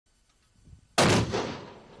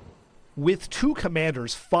With two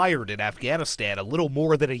commanders fired in Afghanistan a little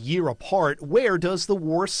more than a year apart, where does the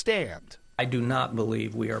war stand? I do not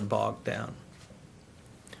believe we are bogged down.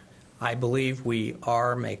 I believe we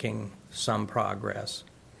are making some progress.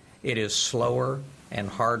 It is slower and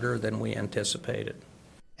harder than we anticipated.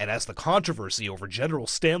 And as the controversy over General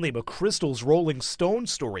Stanley McChrystal's Rolling Stone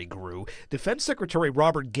story grew, Defense Secretary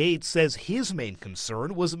Robert Gates says his main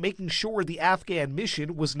concern was making sure the Afghan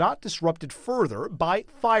mission was not disrupted further by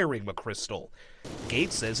firing McChrystal.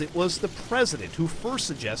 Gates says it was the president who first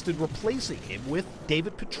suggested replacing him with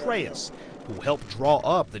David Petraeus, who helped draw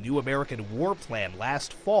up the new American war plan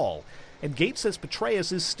last fall. And Gates says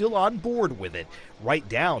Petraeus is still on board with it, right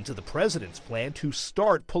down to the president's plan to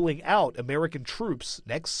start pulling out American troops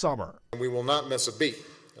next summer. We will not miss a beat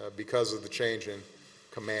because of the change in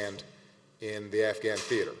command in the Afghan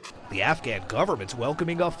theater. The Afghan government's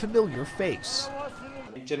welcoming a familiar face.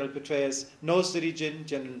 General Petraeus knows the region.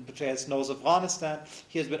 General Petraeus knows Afghanistan.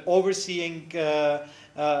 He has been overseeing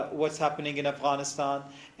what's happening in Afghanistan,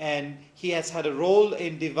 and he has had a role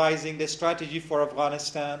in devising the strategy for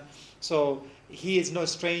Afghanistan. So he is no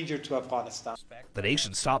stranger to Afghanistan. The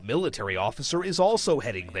nation's top military officer is also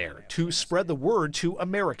heading there to spread the word to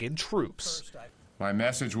American troops. My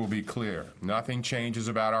message will be clear. Nothing changes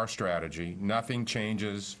about our strategy. Nothing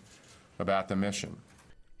changes about the mission.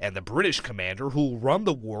 And the British commander who'll run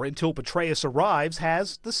the war until Petraeus arrives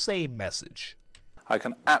has the same message. I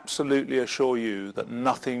can absolutely assure you that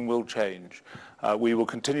nothing will change. We will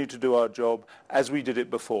continue to do our job as we did it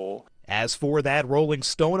before. As for that Rolling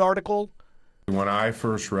Stone article, when I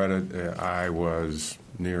first read it, I was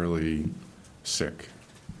nearly sick.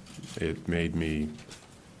 It made me,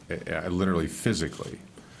 literally physically,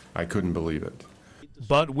 I couldn't believe it.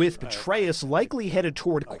 But with Petraeus likely headed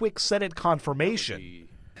toward quick Senate confirmation,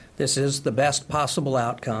 this is the best possible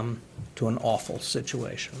outcome to an awful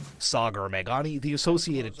situation. Sagar Meghani, The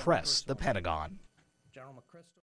Associated Press, The Pentagon.